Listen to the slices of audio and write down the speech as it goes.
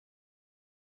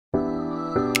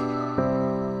Hi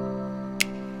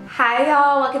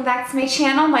y'all, welcome back to my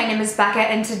channel. My name is Becca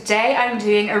and today I'm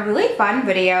doing a really fun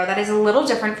video that is a little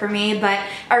different for me, but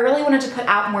I really wanted to put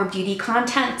out more beauty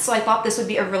content, so I thought this would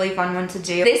be a really fun one to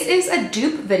do. This is a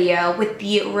dupe video with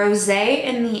the Rosé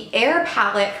in the Air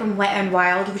palette from Wet n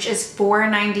Wild, which is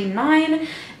 $4.99,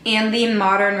 and the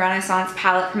Modern Renaissance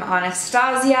palette from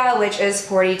Anastasia, which is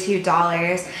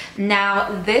 $42.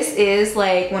 Now, this is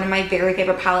like one of my very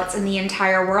favorite palettes in the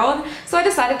entire world, so I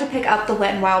decided to pick up the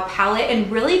Wet n Wild palette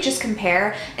and really just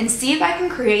compare and see if I can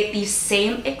create the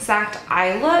same exact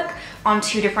eye look on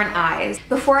two different eyes.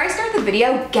 Before I start the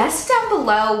video, guess down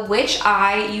below which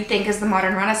eye you think is the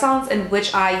Modern Renaissance and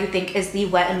which eye you think is the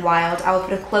Wet n Wild. I will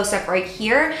put a close-up right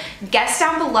here. Guess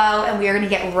down below and we are gonna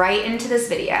get right into this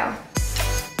video.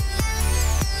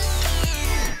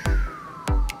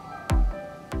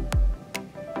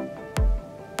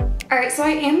 Alright, so I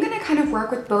am going to kind of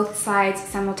work with both sides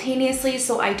simultaneously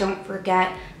so I don't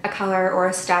forget a color or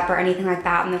a step or anything like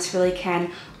that, and this really can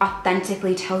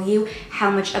authentically tell you how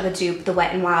much of a dupe the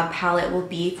Wet n Wild palette will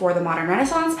be for the Modern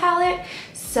Renaissance palette.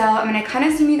 So I'm going to kind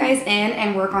of zoom you guys in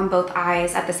and work on both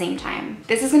eyes at the same time.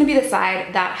 This is going to be the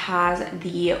side that has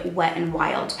the Wet n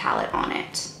Wild palette on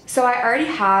it. So I already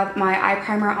have my eye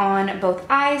primer on both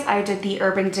eyes. I did the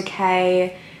Urban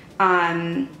Decay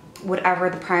whatever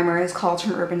the primer is called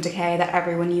from Urban Decay that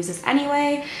everyone uses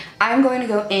anyway. I'm going to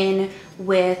go in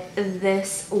with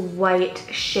this white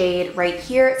shade right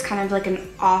here. It's kind of like an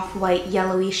off-white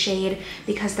yellowy shade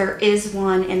because there is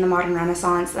one in the Modern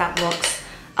Renaissance that looks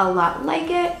a lot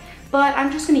like it, but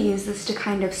I'm just going to use this to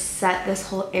kind of set this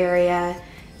whole area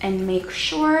and make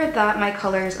sure that my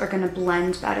colors are going to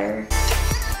blend better.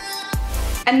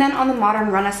 And then on the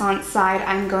Modern Renaissance side,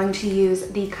 I'm going to use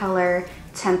the color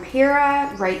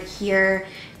Tempera right here,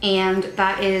 and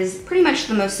that is pretty much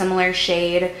the most similar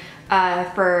shade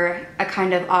for a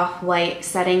kind of off-white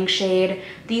setting shade.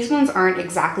 These ones aren't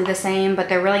exactly the same, but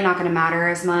they're really not going to matter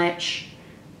as much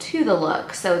to the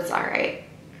look, so it's alright.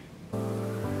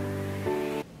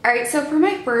 Alright, so for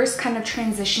my first kind of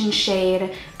transition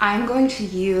shade, I'm going to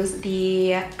use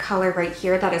the color right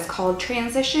here that is called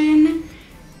Transition.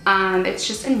 It's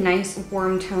just a nice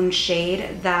warm tone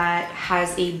shade that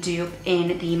has a dupe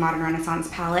in the Modern Renaissance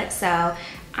palette, so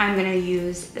I'm gonna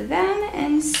use them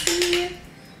and see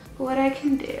what I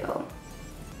can do.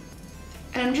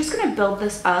 And I'm just gonna build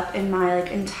this up in my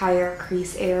like entire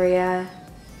crease area.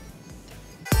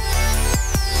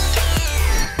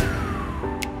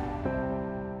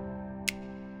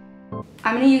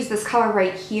 I'm going to use this color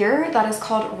right here that is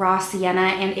called Raw Sienna,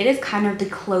 and it is kind of the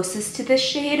closest to this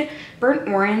shade. Burnt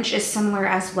Orange is similar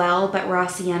as well, but Raw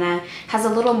Sienna has a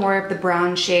little more of the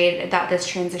brown shade that this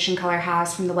transition color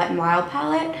has from the Wet n Wild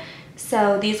palette.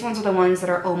 So these ones are the ones that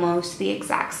are almost the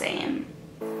exact same.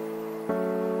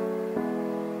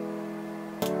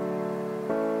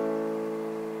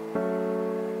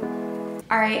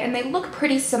 Alright, and they look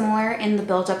pretty similar in the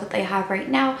buildup that they have right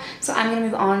now, so I'm going to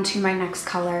move on to my next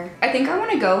color. I think I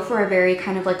want to go for a very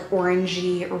kind of like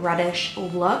orangey reddish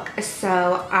look,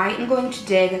 so I am going to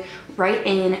dig right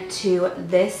into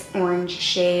this orange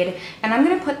shade, and I'm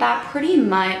going to put that pretty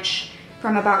much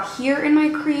from about here in my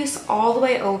crease all the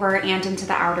way over and into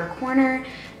the outer corner,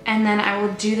 and then I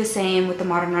will do the same with the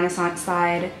Modern Renaissance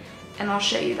side, and I'll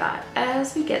show you that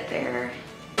as we get there.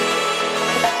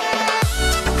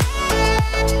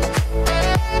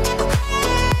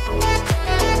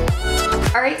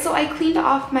 Alright, so I cleaned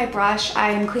off my brush.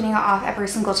 I am cleaning it off every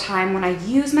single time when I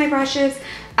use my brushes,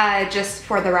 just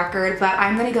for the record, but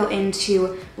I'm going to go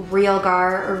into Real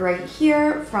Gar right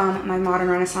here from my Modern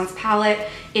Renaissance palette.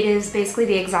 It is basically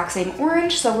the exact same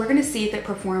orange, so we're going to see if it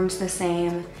performs the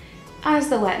same as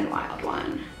the Wet n Wild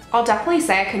one. I'll definitely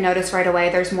say I can notice right away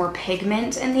there's more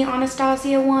pigment in the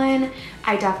Anastasia one.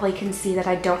 I definitely can see that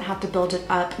I don't have to build it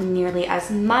up nearly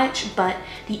as much, but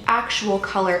the actual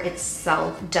color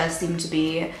itself does seem to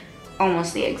be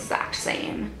almost the exact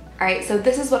same. Alright, so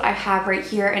this is what I have right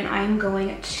here, and I'm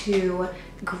going to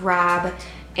grab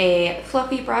a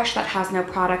fluffy brush that has no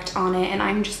product on it, and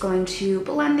I'm just going to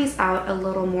blend these out a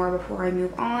little more before I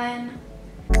move on.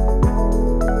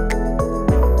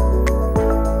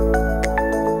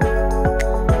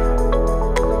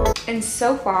 And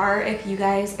so far, if you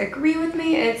guys agree with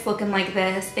me, it's looking like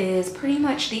this is pretty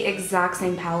much the exact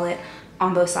same palette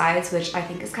on both sides, which I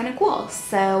think is kind of cool.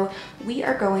 So we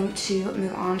are going to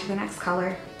move on to the next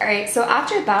color. All right, so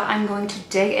after that, I'm going to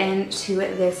dig into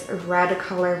this red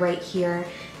color right here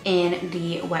in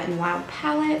the Wet n Wild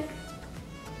palette.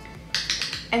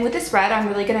 And with this red, I'm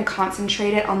really gonna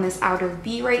concentrate it on this outer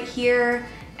V right here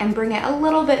and bring it a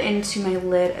little bit into my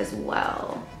lid as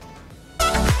well.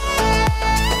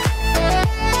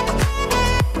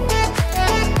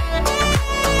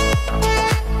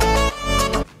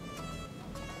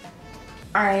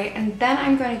 right, and then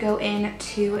I'm going to go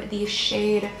into the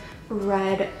shade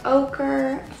Red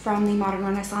Ochre from the Modern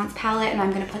Renaissance palette, and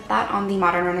I'm going to put that on the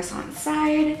Modern Renaissance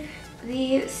side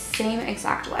the same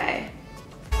exact way.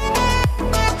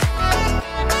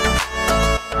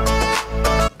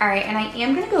 Alright, and I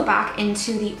am going to go back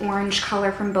into the orange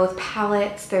color from both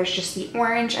palettes. There's just the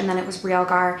orange, and then it was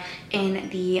Realgar in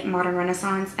the Modern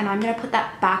Renaissance, and I'm going to put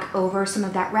that back over some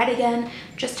of that red again,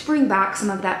 just to bring back some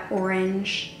of that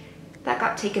orange that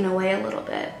got taken away a little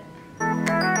bit.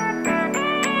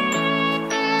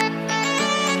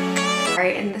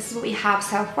 Alright, and this is what we have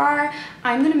so far.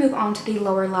 I'm going to move on to the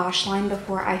lower lash line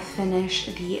before I finish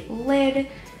the lid,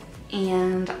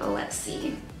 and let's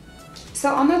see.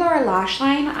 So on the lower lash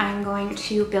line, I'm going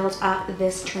to build up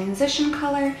this transition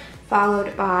color,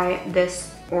 followed by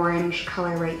this orange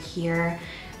color right here,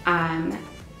 on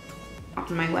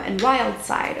my Wet n Wild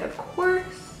side, of course.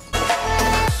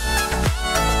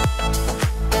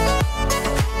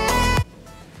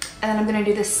 And then I'm going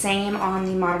to do the same on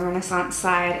the Modern Renaissance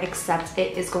side, except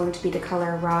it is going to be the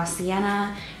color Raw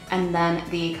Sienna and then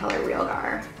the color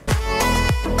Realgar.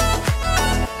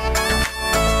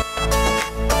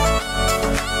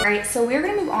 Alright, so we're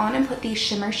going to move on and put the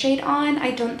shimmer shade on.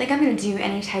 I don't think I'm going to do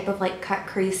any type of like cut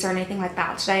crease or anything like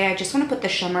that today. I just want to put the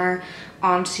shimmer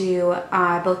onto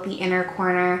both the inner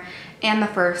corner and the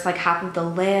first like half of the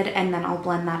lid, and then I'll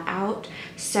blend that out.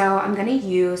 So I'm going to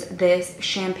use this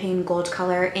champagne gold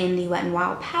color in the Wet n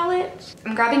Wild palette.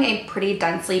 I'm grabbing a pretty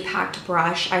densely packed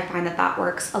brush. I find that that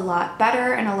works a lot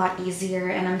better and a lot easier,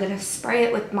 and I'm going to spray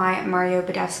it with my Mario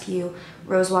Badescu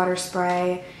Rosewater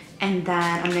spray. And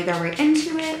then I'm gonna go right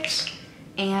into it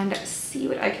and see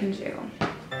what I can do.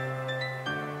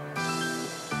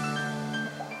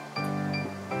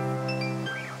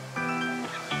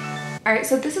 Alright,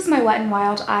 so this is my Wet n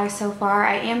Wild eye so far.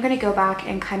 I am gonna go back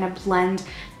and kind of blend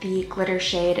the glitter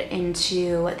shade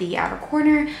into the outer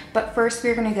corner, but first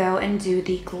we're gonna go and do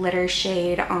the glitter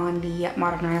shade on the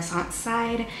Modern Renaissance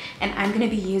side, and I'm gonna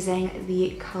be using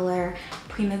the color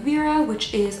Primavera,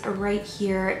 which is right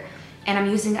here. And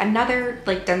I'm using another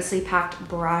like densely packed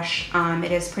brush.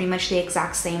 It is pretty much the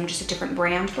exact same, just a different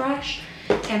brand brush.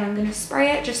 And I'm gonna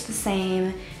spray it just the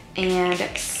same and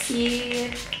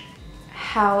see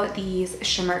how these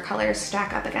shimmer colors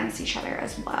stack up against each other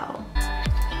as well.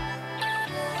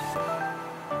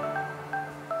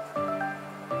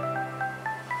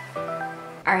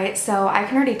 Alright, so I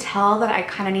can already tell that I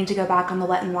kind of need to go back on the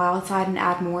Wet n Wild side and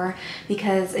add more,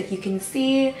 because if you can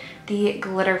see, the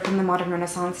glitter from the Modern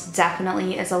Renaissance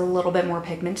definitely is a little bit more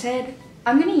pigmented.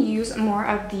 I'm going to use more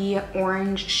of the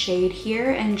orange shade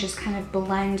here and just kind of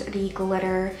blend the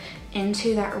glitter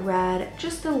into that red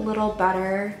just a little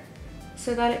better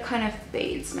so that it kind of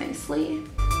fades nicely.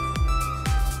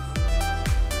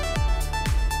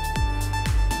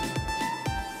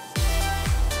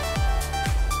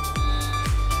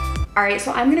 Alright,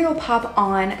 so I'm gonna go pop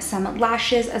on some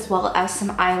lashes as well as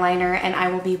some eyeliner, and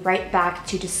I will be right back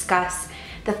to discuss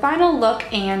the final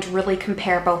look and really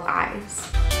compare both eyes.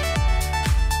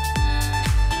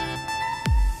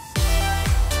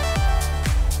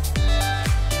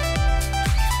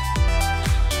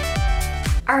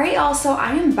 Alright y'all, so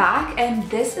I am back, and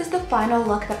this is the final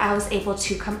look that I was able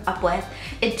to come up with.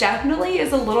 It definitely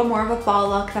is a little more of a fall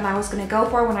look than I was gonna go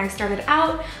for when I started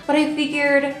out, but I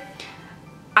figured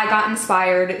I got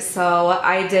inspired, so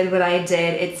I did what I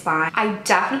did. It's fine. I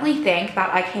definitely think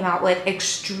that I came out with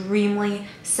extremely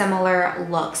similar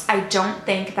looks. I don't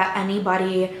think that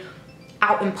anybody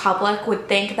out in public would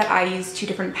think that I used two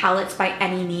different palettes by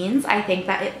any means. I think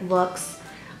that it looks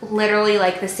literally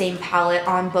like the same palette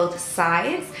on both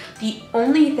sides. The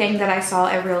only thing that I saw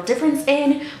a real difference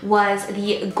in was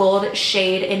the gold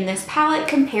shade in this palette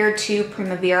compared to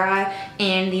Primavera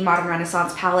in the Modern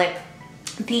Renaissance palette.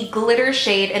 The glitter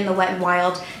shade in the Wet n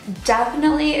Wild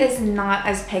definitely is not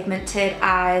as pigmented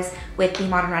as with the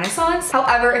Modern Renaissance.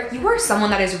 However, if you are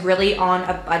someone that is really on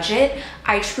a budget,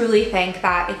 I truly think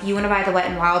that if you want to buy the Wet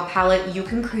n Wild palette, you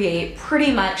can create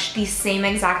pretty much the same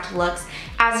exact looks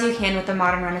as you can with the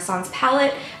Modern Renaissance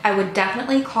palette. I would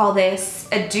definitely call this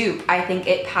a dupe. I think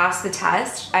it passed the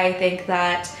test. I think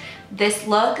that this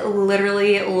look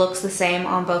literally looks the same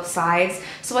on both sides.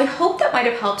 So I hope that might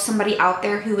have helped somebody out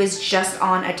there who is just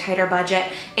on a tighter budget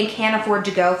and can't afford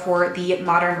to go for the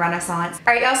Modern Renaissance.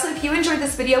 Alright, also if you enjoyed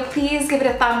this video, please give it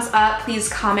a thumbs up, please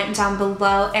comment down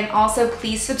below, and also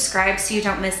please subscribe so you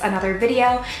don't miss another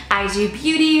video. I do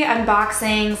beauty,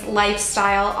 unboxings,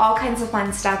 lifestyle, all kinds of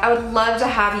fun stuff. I would love to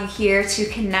have you here to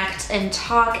connect and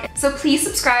talk. So please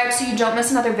subscribe so you don't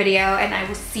miss another video, and I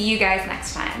will see you guys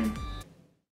next time.